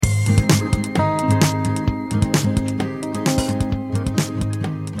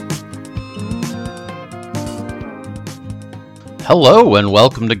Hello and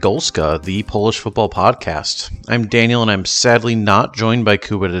welcome to Golska, the Polish football podcast. I'm Daniel and I'm sadly not joined by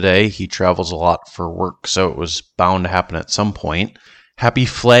Kuba today. He travels a lot for work, so it was bound to happen at some point. Happy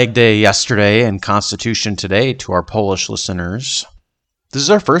Flag Day yesterday and Constitution today to our Polish listeners. This is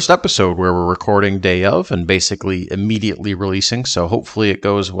our first episode where we're recording day of and basically immediately releasing, so hopefully it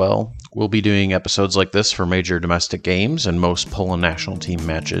goes well. We'll be doing episodes like this for major domestic games and most Poland national team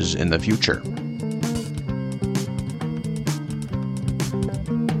matches in the future.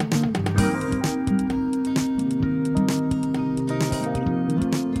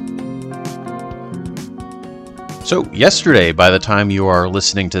 So yesterday, by the time you are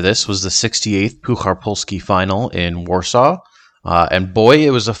listening to this, was the 68th Puchar Polski final in Warsaw. And boy,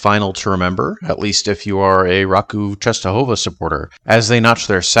 it was a final to remember, at least if you are a Raków Częstochowa supporter, as they notched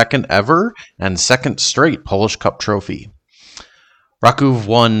their second ever and second straight Polish Cup trophy. Raków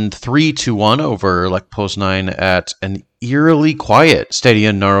won 3-1 over Lech Poznań at an eerily quiet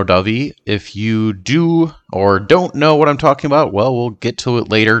Stadion Narodowy. If you do or don't know what I'm talking about, well, we'll get to it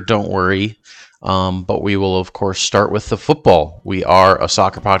later, don't worry. But we will, of course, start with the football. We are a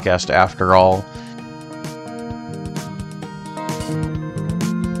soccer podcast after all.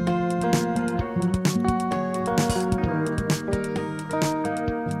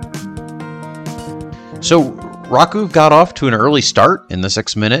 So, Raków got off to an early start in the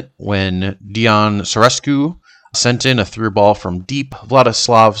 6th minute when Dion Sorescu sent in a through ball from deep.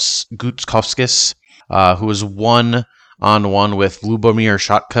 Władysław Gutkowskis, who was one-on-one with Lubomir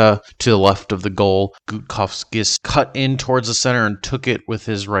Szatka to the left of the goal. Gutkowskis cut in towards the center and took it with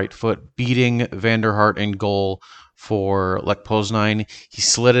his right foot, beating van der Hart in goal for Lech Poznań. He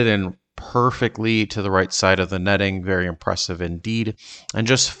slid it in perfectly to the right side of the netting. Very impressive indeed. And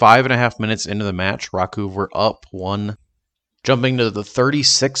just 5.5 minutes into the match, Raków were up 1. Jumping to the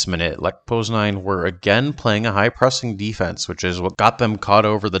 36th minute, Lech Poznań were again playing a high-pressing defense, which is what got them caught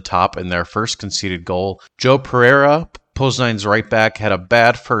over the top in their first conceded goal. Joe Pereira, Poznań's right back, had a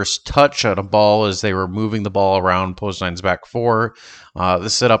bad first touch at a ball as they were moving the ball around Poznań's back four.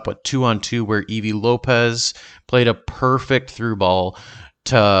 This set up a 2-on-2 where Iwi Lopez played a perfect through ball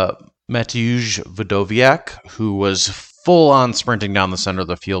to Mateusz Wadowiak, who was full-on sprinting down the center of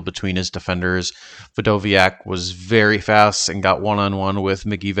the field between his defenders. Wadowiak was very fast and got one-on-one with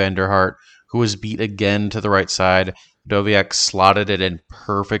Mickey van der Hart, who was beat again to the right side. Wadowiak slotted it in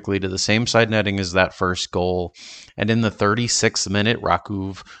perfectly to the same side netting as that first goal. And in the 36th minute,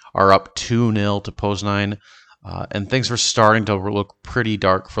 Raków are up 2-0 to Poznań. And things were starting to look pretty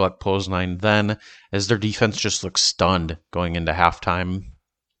dark for Lech Poznań then, as their defense just looked stunned going into halftime.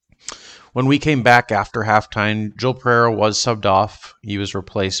 When we came back after halftime, Joel Pereira was subbed off. He was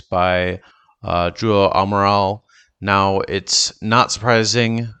replaced by João Amaral. Now, it's not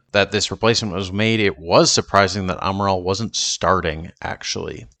surprising that this replacement was made. It was surprising that Amaral wasn't starting,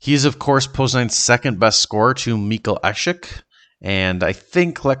 actually. He is, of course, Poznań's second best scorer to Mikkel Eshik. And I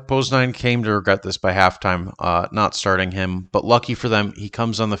think Lech Poznań came to regret this by halftime, not starting him. But lucky for them, he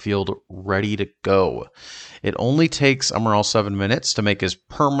comes on the field ready to go. It only takes Amaral 7 minutes to make his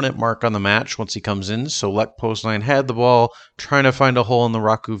permanent mark on the match once he comes in. So Lech Poznań had the ball, trying to find a hole in the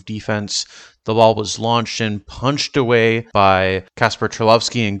Raków defense. The ball was launched and punched away by Kasper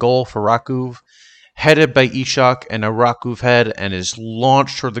Trzelawski in goal for Raków. Headed by Ishak and a Raków head, and is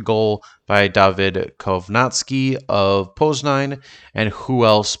launched toward the goal by Dawid Kownacki of Poznań. And who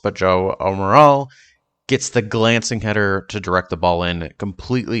else but Joe Amaral gets the glancing header to direct the ball in.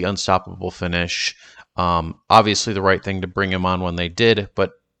 Completely unstoppable finish. Obviously the right thing to bring him on when they did,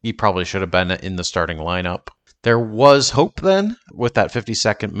 but he probably should have been in the starting lineup. There was hope then with that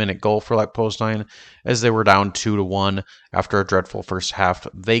 52nd minute goal for Lech Poznań, as they were down 2-1 after a dreadful first half.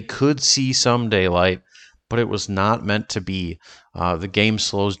 They could see some daylight, but it was not meant to be. The game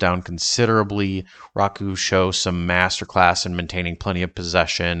slows down considerably. Raków shows some masterclass in maintaining plenty of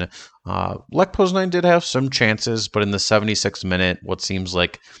possession. Lech Poznań did have some chances, but in the 76th minute, what seems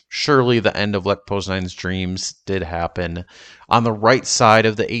like surely the end of Lech Poznań's dreams did happen. On the right side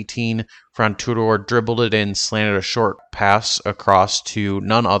of the 18, Fran Tudor dribbled it in, slanted a short pass across to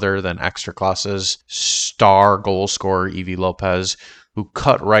none other than Ekstraklasa's star goal scorer, Iwi Lopez, who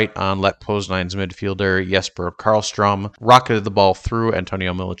cut right on Lech Poznań's midfielder Jesper Karlstrom, rocketed the ball through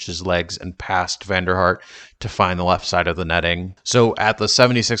Antonio Milic's legs and past van der Hart to find the left side of the netting. So at the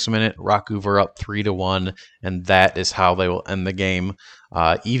 76th minute, Raków are up 3-1, and that is how they will end the game.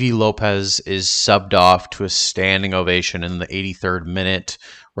 Iwi Lopez is subbed off to a standing ovation in the 83rd minute.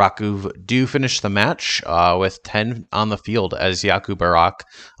 Raków do finish the match with 10 on the field as Jakub Barak,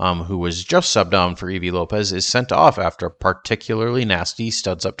 who was just subbed on for Iwi Lopez, is sent off after a particularly nasty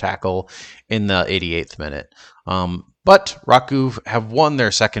studs-up tackle in the 88th minute. But Raków have won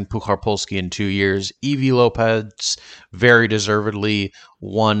their second Puchar Polski in 2 years. Evie Lopez very deservedly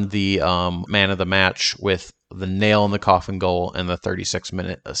won the man of the match with the nail in the coffin goal and the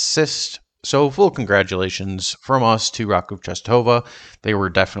 36-minute assist. So full congratulations from us to Raków Częstochowa. They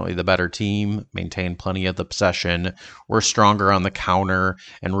were definitely the better team, maintained plenty of the possession, were stronger on the counter,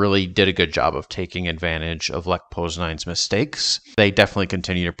 and really did a good job of taking advantage of Lech Poznań's mistakes. They definitely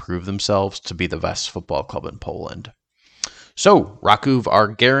continue to prove themselves to be the best football club in Poland. So, Raków are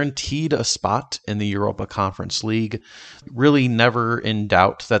guaranteed a spot in the Europa Conference League. Really never in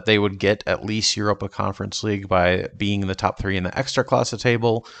doubt that they would get at least Europa Conference League by being in the top 3 in the Ekstraklasa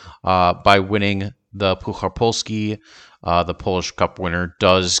table. By winning the Puchar Polski, the Polish Cup winner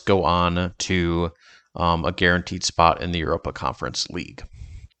does go on to a guaranteed spot in the Europa Conference League.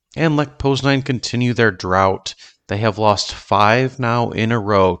 And Lech Poznań continue their drought. They have lost 5 now in a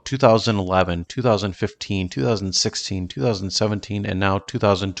row, 2011, 2015, 2016, 2017, and now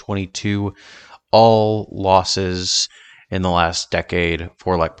 2022, all losses in the last decade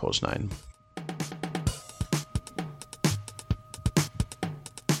for Lech Poznań.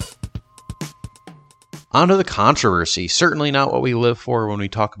 On to the controversy. Certainly not what we live for when we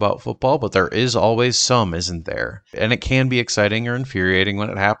talk about football, but there is always some, isn't there? And it can be exciting or infuriating when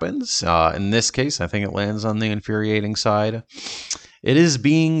it happens. In this case, I think it lands on the infuriating side. It is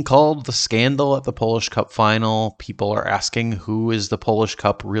being called the scandal at the Polish Cup final. People are asking, who is the Polish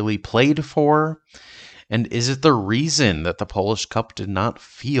Cup really played for? And is it the reason that the Polish Cup did not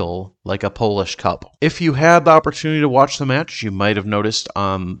feel like a Polish Cup? If you had the opportunity to watch the match, you might have noticed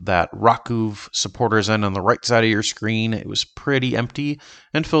on that Raków supporters end on the right side of your screen, it was pretty empty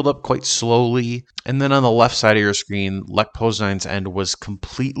and filled up quite slowly. And then on the left side of your screen, Lech Poznań's end was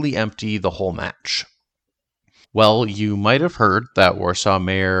completely empty the whole match. Well, you might have heard that Warsaw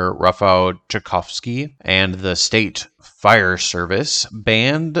Mayor Rafał Trzaskowski and the state fire service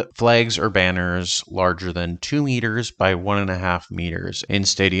banned flags or banners larger than 2 meters by 1.5 meters in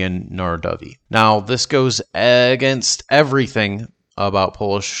Stadion Narodowy. Now, this goes against everything about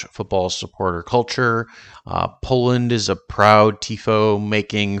Polish football supporter culture. Poland is a proud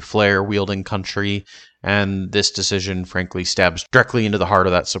tifo-making, flair-wielding country, and this decision, frankly, stabs directly into the heart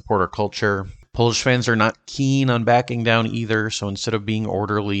of that supporter culture. Polish fans are not keen on backing down either, so instead of being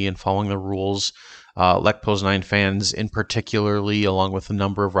orderly and following the rules, Lech Poznań fans in particularly, along with a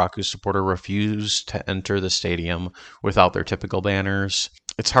number of Raków supporters, refused to enter the stadium without their typical banners.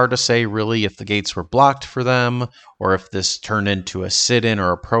 It's hard to say really if the gates were blocked for them or if this turned into a sit-in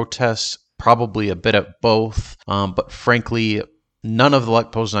or a protest, probably a bit of both, but frankly, none of the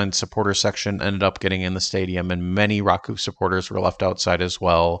Lech Poznań supporter section ended up getting in the stadium, and many Raków supporters were left outside as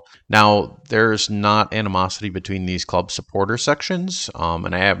well. Now, there's not animosity between these club supporter sections,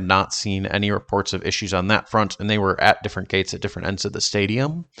 and I have not seen any reports of issues on that front, and they were at different gates at different ends of the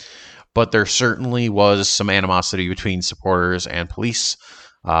stadium. But there certainly was some animosity between supporters and police.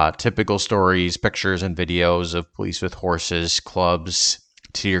 Typical stories, pictures, and videos of police with horses, clubs,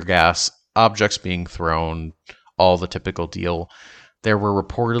 tear gas, objects being thrown, all the typical deal. There were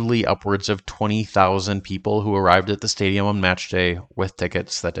reportedly upwards of 20,000 people who arrived at the stadium on match day with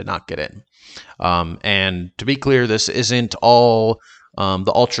tickets that did not get in. And to be clear, this isn't all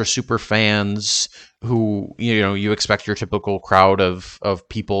the ultra super fans who, you expect your typical crowd of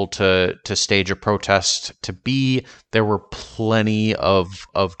people to stage a protest to be. There were plenty of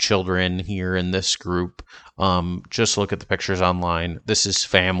children here in this group. Just look at the pictures online. This is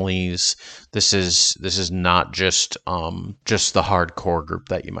families. This is not just the hardcore group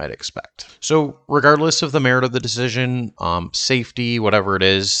that you might expect. So regardless of the merit of the decision, safety, whatever it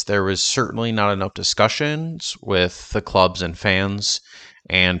is, there was certainly not enough discussions with the clubs and fans,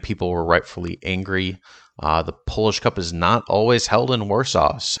 and people were rightfully angry. The Polish Cup is not always held in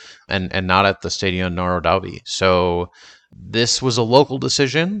Warsaw and not at the Stadion Narodowy. So this was a local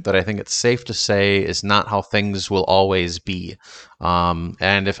decision that I think it's safe to say is not how things will always be.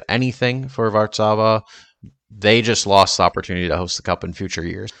 And if anything, for Warszawa, they just lost the opportunity to host the Cup in future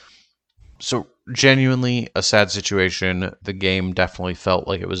years. So genuinely a sad situation. The game definitely felt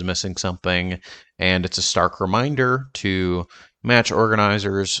like it was missing something. And it's a stark reminder to match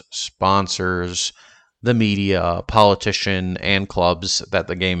organizers, sponsors, the media, politicians, and clubs that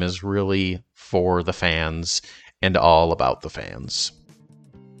the game is really for the fans and all about the fans.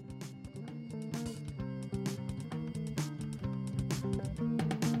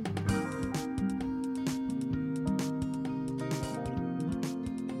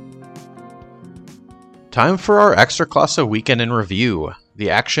 Time for our Ekstraklasa weekend in review. The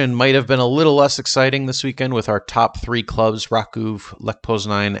action might have been a little less exciting this weekend with our top three clubs, Raków, Lech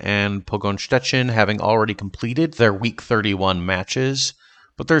Poznań, and Pogoń Szczecin, having already completed their Week 31 matches.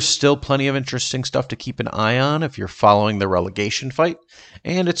 But there's still plenty of interesting stuff to keep an eye on if you're following the relegation fight.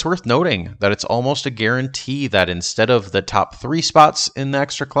 And it's worth noting that it's almost a guarantee that instead of the top three spots in the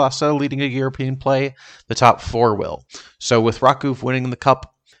Ekstraklasa leading to European play, the top four will. So with Raków winning the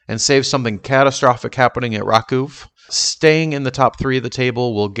cup and save something catastrophic happening at Raków, staying in the top three of the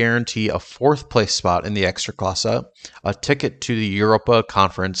table will guarantee a fourth place spot in the Ekstraklasa, a ticket to the Europa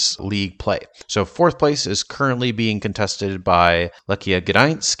Conference League play. So fourth place is currently being contested by Lechia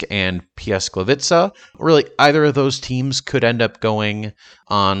Gdańsk and PS Gliwice. Really, either of those teams could end up going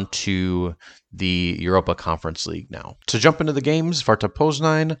on to the Europa Conference League now. To jump into the games, Warta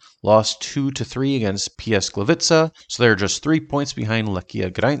Poznań lost 2-3 against PS Gliwice, so they're just 3 points behind Lechia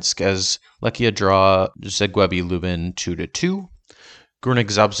Gdańsk as Lechia draw Zagłębie Lubin 2-2.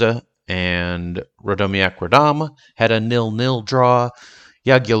 Górnik Zabrze and Radomiak Radom had a 0-0 draw.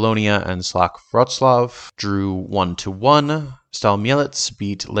 Jagiellonia and Śląsk Wrocław drew 1-1. Stal Mielec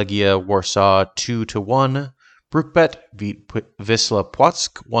beat Legia Warsaw 2-1. Brukbet beat Wisła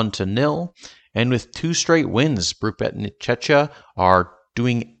Płock 1-0. And with 2 straight wins, Brukbet and Nichecha are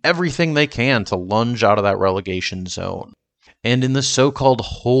doing everything they can to lunge out of that relegation zone. And in the so-called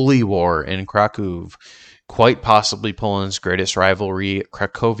Holy War in Kraków, quite possibly Poland's greatest rivalry,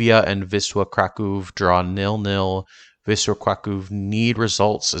 Cracovia and Wisła Kraków draw 0-0. Wisła Kraków need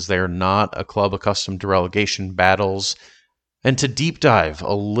results as they are not a club accustomed to relegation battles. And to deep dive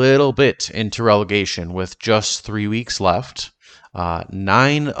a little bit into relegation with just 3 weeks left,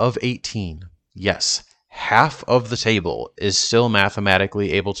 9 of 18, yes, half of the table is still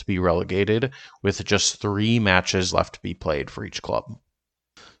mathematically able to be relegated with just 3 matches left to be played for each club.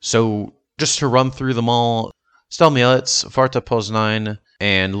 So just to run through them all, Stal Mielec, Warta Poznań,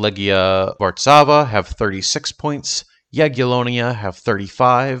 and Legia Warszawa have 36 points. Jagiellonia have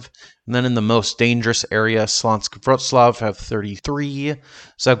 35. And then in the most dangerous area, Śląsk Wrocław have 33.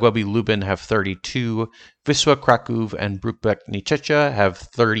 Zagłębie Lubin have 32. Wisła Kraków and Brukbet Nichecha have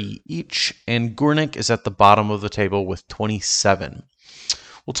 30 each. And Górnik is at the bottom of the table with 27.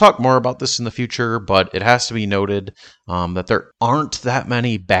 We'll talk more about this in the future, but it has to be noted that there aren't that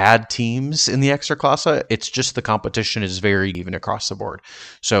many bad teams in the Ekstraklasa. It's just the competition is very even across the board.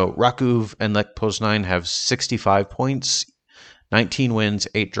 So Raków and Lech Poznań have 65 points, 19 wins,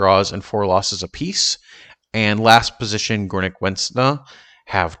 8 draws, and 4 losses apiece. And last position, Górnik Łęczna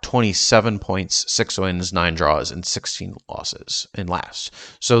have 27 points, 6 wins, 9 draws, and 16 losses in last.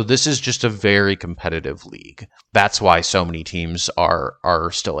 So this is just a very competitive league. That's why so many teams are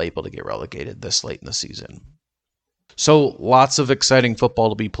still able to get relegated this late in the season. So lots of exciting football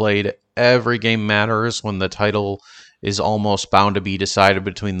to be played. Every game matters when the title is almost bound to be decided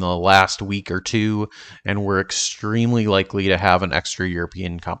between the last week or two, and we're extremely likely to have an extra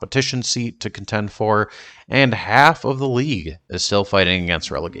European competition seat to contend for, and half of the league is still fighting against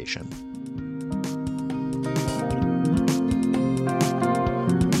relegation.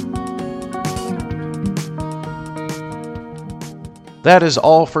 That is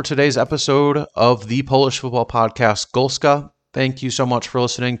all for today's episode of the Polish football podcast Golska. Thank you so much for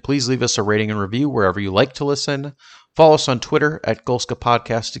listening. Please leave us a rating and review wherever you like to listen. Follow us on Twitter at Golska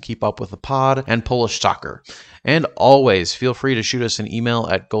Podcast to keep up with the pod and Polish soccer. And always feel free to shoot us an email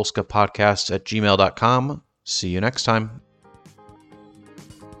at golskapodcast@gmail.com. See you next time.